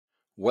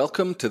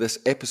Welcome to this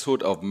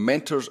episode of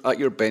Mentors at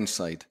Your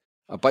Benchside,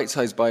 a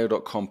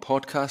bitesizebio.com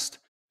podcast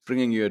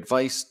bringing you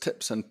advice,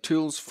 tips and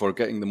tools for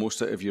getting the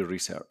most out of your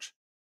research.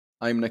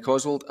 I'm Nick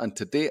Oswald and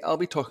today I'll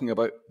be talking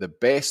about the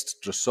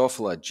best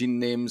Drosophila gene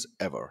names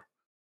ever.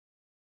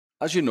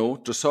 As you know,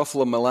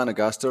 Drosophila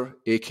melanogaster,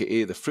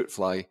 aka the fruit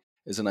fly,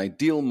 is an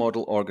ideal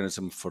model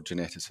organism for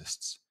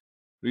geneticists.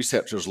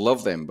 Researchers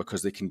love them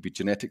because they can be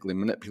genetically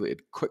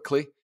manipulated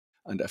quickly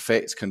and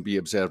effects can be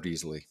observed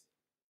easily.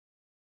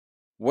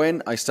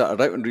 When I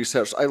started out in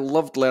research, I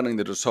loved learning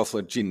the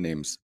Drosophila gene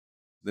names.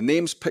 The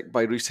names picked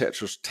by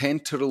researchers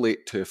tend to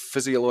relate to a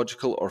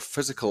physiological or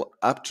physical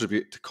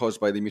attribute caused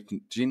by the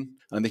mutant gene,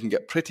 and they can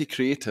get pretty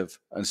creative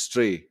and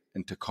stray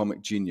into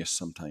comic genius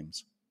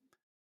sometimes.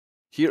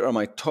 Here are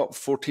my top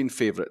 14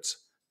 favourites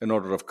in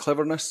order of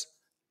cleverness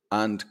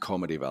and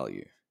comedy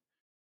value.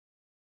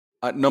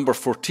 At number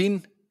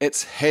 14,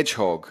 it's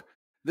hedgehog.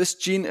 This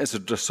gene is a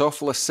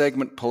Drosophila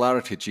segment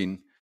polarity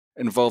gene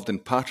involved in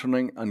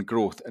patterning and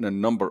growth in a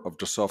number of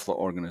Drosophila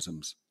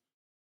organisms.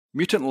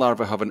 Mutant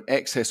larvae have an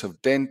excess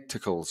of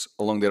denticles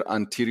along their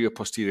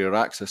anterior-posterior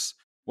axis,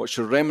 which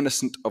are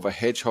reminiscent of a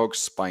hedgehog's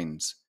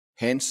spines,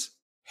 hence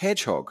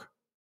hedgehog.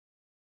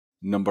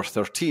 Number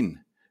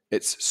 13,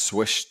 it's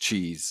Swiss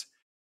cheese.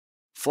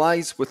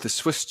 Flies with the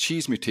Swiss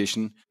cheese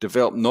mutation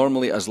develop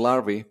normally as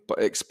larvae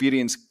but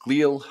experience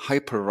glial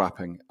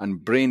hyperwrapping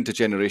and brain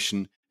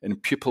degeneration in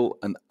pupal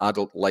and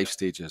adult life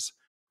stages,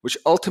 which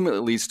ultimately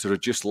leads to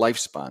reduced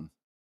lifespan.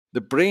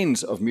 The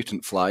brains of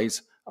mutant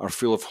flies are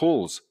full of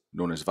holes,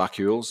 known as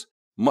vacuoles,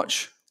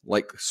 much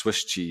like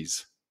Swiss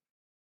cheese.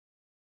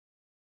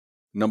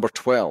 Number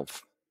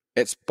 12.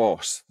 It's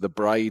BOS, the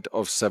bride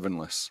of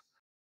sevenless.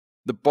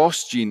 The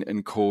BOS gene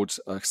encodes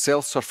a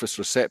cell surface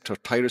receptor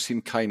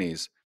tyrosine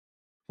kinase,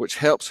 which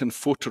helps in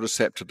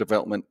photoreceptor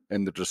development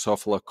in the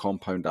Drosophila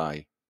compound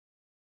eye.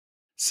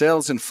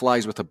 Cells in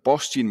flies with a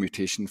BOS gene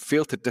mutation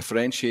fail to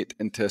differentiate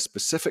into a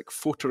specific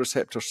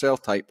photoreceptor cell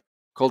type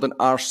called an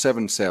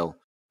R7 cell,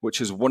 which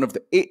is one of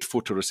the 8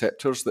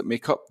 photoreceptors that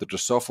make up the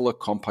Drosophila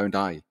compound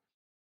eye.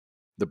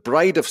 The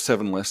bride of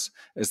sevenless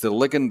is the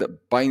ligand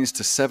that binds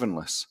to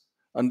sevenless,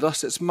 and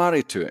thus it's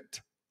married to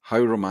it. How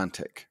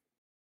romantic.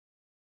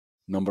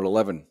 Number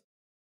 11.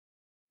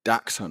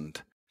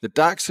 Dachshund. The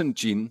dachshund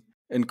gene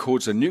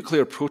encodes a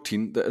nuclear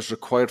protein that is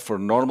required for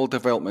normal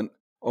development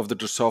of the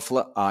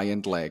Drosophila eye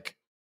and leg.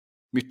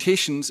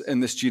 Mutations in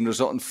this gene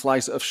result in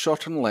flies that have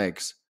shortened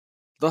legs,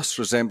 thus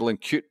resembling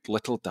cute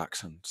little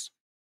dachshunds.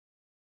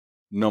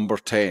 Number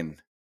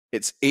 10.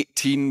 It's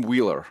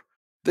 18-wheeler.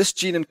 This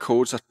gene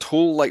encodes a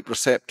toll-like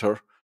receptor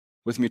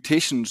with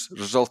mutations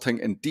resulting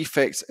in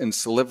defects in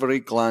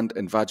salivary gland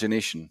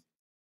invagination.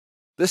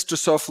 This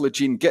Drosophila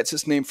gene gets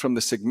its name from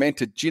the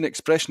segmented gene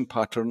expression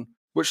pattern,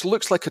 which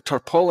looks like a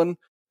tarpaulin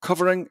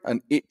covering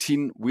an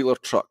 18-wheeler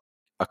truck,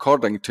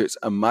 according to its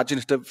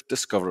imaginative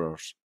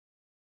discoverers.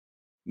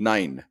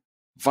 9.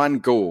 Van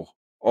Gogh,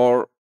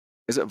 or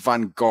is it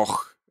Van Gogh?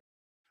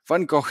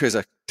 Van Gogh is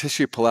a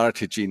tissue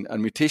polarity gene,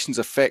 and mutations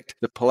affect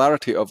the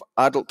polarity of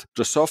adult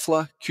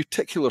Drosophila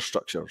cuticular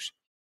structures.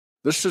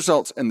 This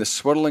results in the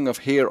swirling of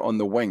hair on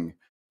the wing,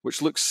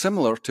 which looks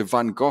similar to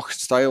Van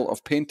Gogh's style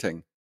of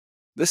painting.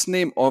 This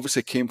name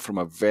obviously came from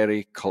a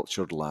very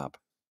cultured lab.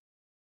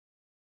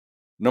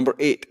 Number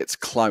 8, it's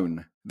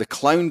clown. The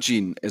clown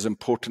gene is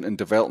important in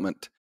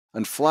development,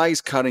 and flies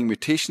carrying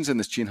mutations in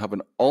this gene have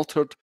an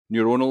altered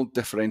neuronal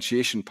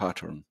differentiation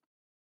pattern.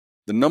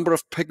 The number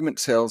of pigment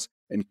cells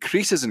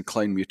increases in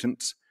clown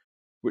mutants,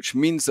 which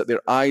means that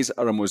their eyes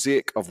are a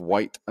mosaic of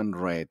white and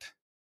red.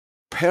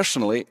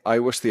 Personally, I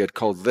wish they had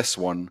called this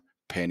one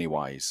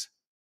Pennywise.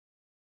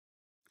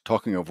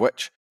 Talking of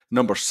which,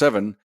 number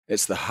 7,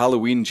 it's the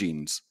Halloween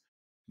genes.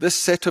 This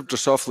set of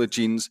Drosophila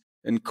genes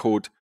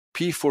encode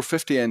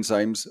P450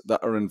 enzymes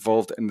that are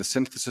involved in the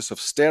synthesis of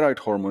steroid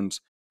hormones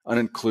and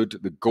include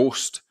the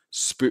ghost,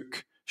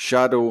 spook,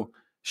 shadow,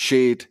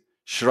 shade,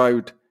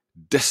 shroud,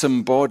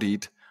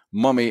 disembodied,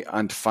 mummy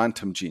and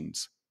phantom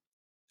genes.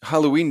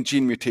 Halloween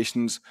gene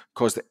mutations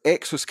cause the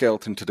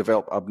exoskeleton to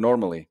develop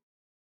abnormally.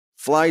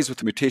 Flies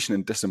with a mutation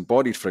in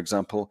disembodied, for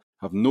example,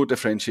 have no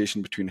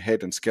differentiation between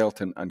head and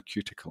skeleton and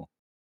cuticle.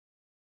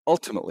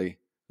 Ultimately,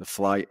 the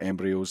fly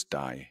embryos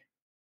die.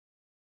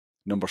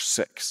 Number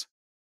 6.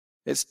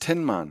 It's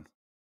Tin Man.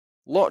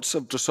 Lots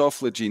of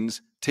Drosophila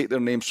genes take their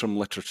names from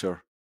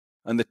literature,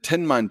 and the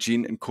Tin Man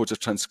gene encodes a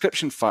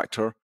transcription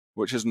factor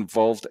which is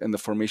involved in the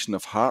formation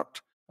of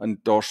heart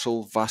and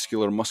dorsal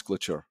vascular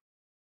musculature.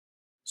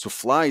 So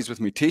flies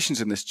with mutations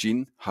in this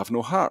gene have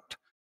no heart,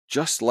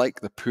 just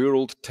like the poor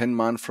old Tin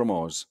Man from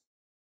Oz.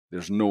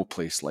 There's no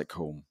place like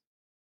home.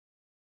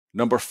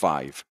 Number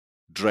 5.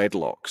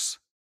 Dreadlocks.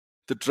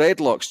 The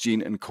dreadlocks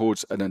gene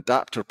encodes an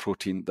adapter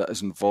protein that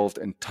is involved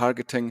in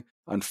targeting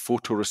and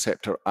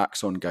photoreceptor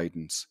axon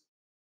guidance.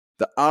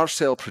 The R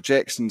cell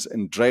projections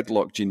in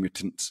dreadlock gene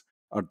mutants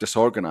are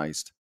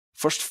disorganized,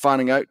 first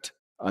fanning out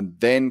and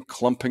then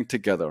clumping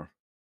together,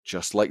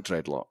 just like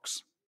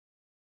dreadlocks.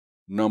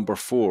 Number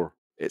 4,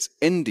 it's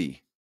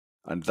Indie,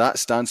 and that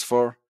stands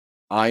for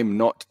I'm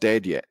Not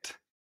Dead Yet.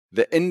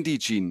 The Indi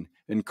gene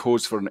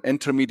encodes for an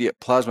intermediate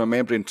plasma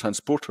membrane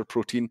transporter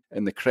protein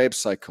in the Krebs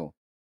cycle.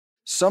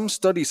 Some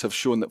studies have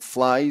shown that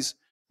flies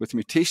with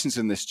mutations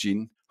in this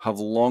gene have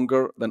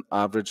longer than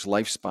average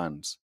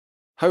lifespans.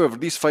 However,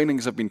 these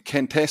findings have been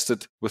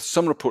contested, with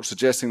some reports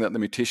suggesting that the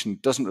mutation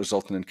doesn't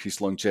result in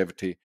increased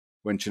longevity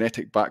when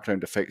genetic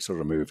background effects are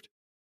removed.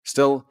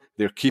 Still,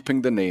 they're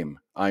keeping the name.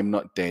 I'm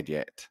not dead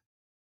yet.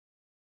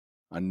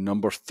 And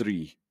number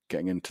 3,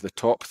 getting into the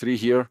top 3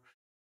 here.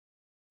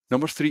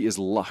 Number 3 is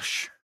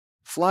lush.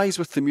 Flies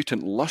with the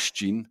mutant lush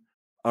gene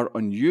are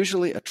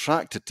unusually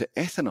attracted to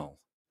ethanol,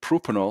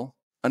 propanol,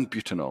 and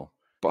butanol,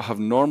 but have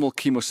normal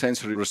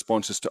chemosensory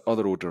responses to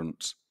other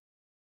odorants.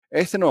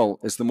 Ethanol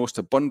is the most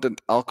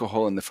abundant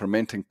alcohol in the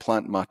fermenting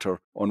plant matter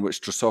on which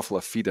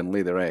Drosophila feed and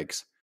lay their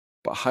eggs,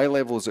 but high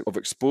levels of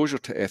exposure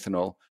to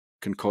ethanol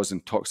can cause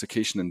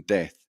intoxication and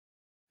death.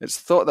 It's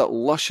thought that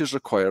lush is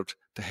required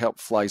to help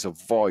flies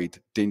avoid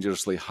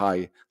dangerously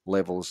high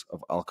levels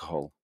of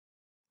alcohol.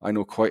 I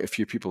know quite a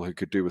few people who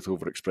could do with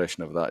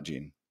overexpression of that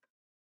gene.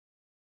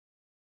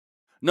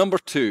 Number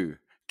 2,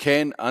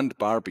 Ken and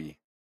Barbie.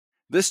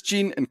 This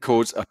gene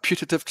encodes a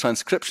putative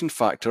transcription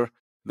factor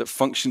that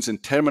functions in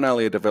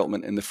terminalia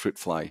development in the fruit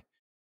fly.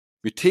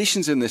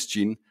 Mutations in this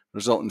gene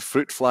result in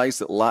fruit flies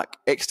that lack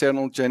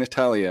external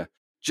genitalia,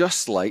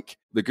 just like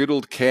the good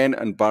old Ken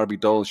and Barbie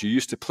dolls you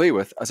used to play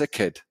with as a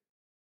kid.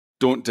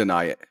 Don't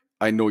deny it.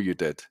 I know you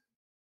did.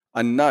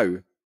 And now,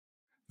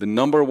 the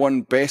number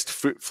 1 best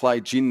fruit fly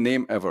gene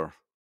name ever.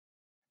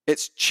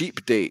 It's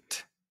cheap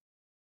date.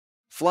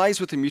 Flies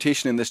with a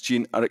mutation in this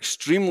gene are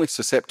extremely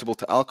susceptible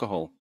to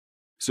alcohol,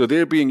 so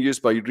they're being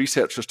used by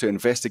researchers to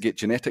investigate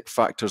genetic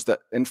factors that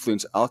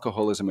influence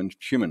alcoholism in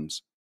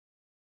humans.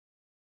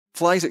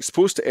 Flies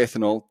exposed to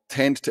ethanol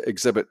tend to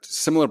exhibit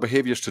similar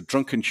behaviors to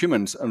drunken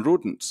humans and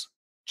rodents.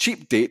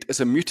 Cheap date is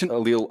a mutant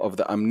allele of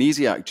the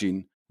amnesiac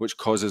gene, which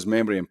causes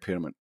memory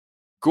impairment.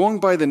 Going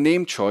by the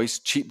name choice,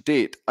 cheap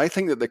date, I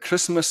think that the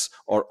Christmas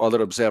or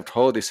other observed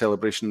holiday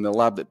celebration in the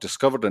lab that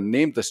discovered and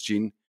named this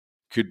gene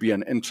could be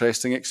an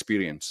interesting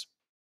experience.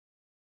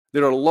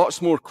 There are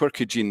lots more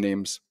quirky gene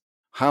names: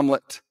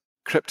 Hamlet,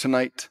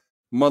 Kryptonite,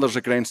 Mothers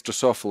Against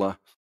Drosophila,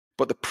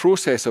 but the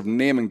process of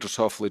naming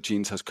Drosophila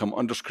genes has come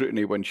under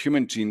scrutiny when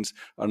human genes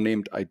are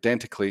named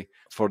identically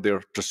for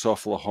their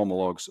Drosophila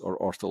homologs or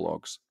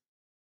orthologs.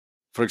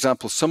 For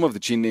example, some of the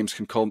gene names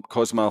can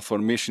cause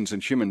malformations in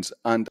humans,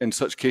 and in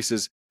such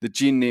cases, the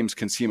gene names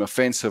can seem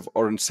offensive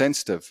or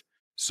insensitive.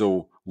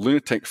 So,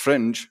 lunatic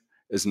fringe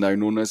is now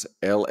known as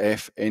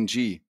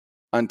LFNG,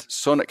 and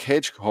sonic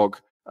hedgehog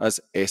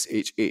as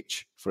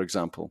SHH, for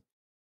example.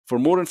 For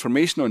more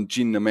information on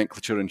gene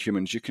nomenclature in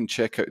humans, you can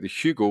check out the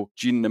Hugo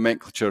Gene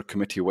Nomenclature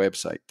Committee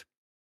website.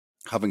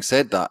 Having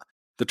said that,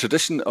 the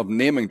tradition of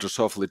naming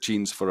Drosophila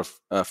genes for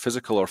a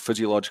physical or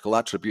physiological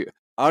attribute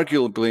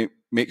arguably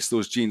makes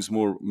those genes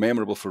more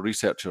memorable for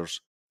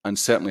researchers, and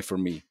certainly for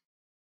me.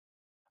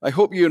 I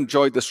hope you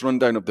enjoyed this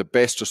rundown of the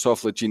best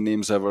Drosophila gene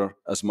names ever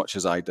as much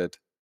as I did.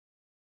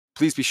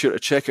 Please be sure to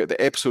check out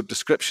the episode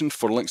description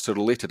for links to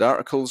related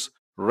articles,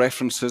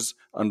 references,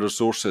 and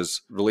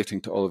resources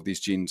relating to all of these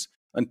genes.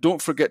 And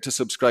don't forget to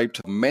subscribe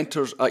to the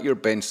Mentors at Your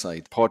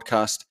Benchside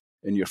podcast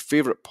in your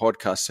favourite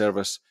podcast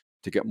service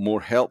to get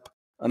more help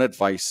and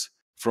advice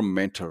from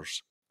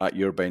mentors at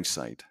your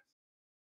benchside.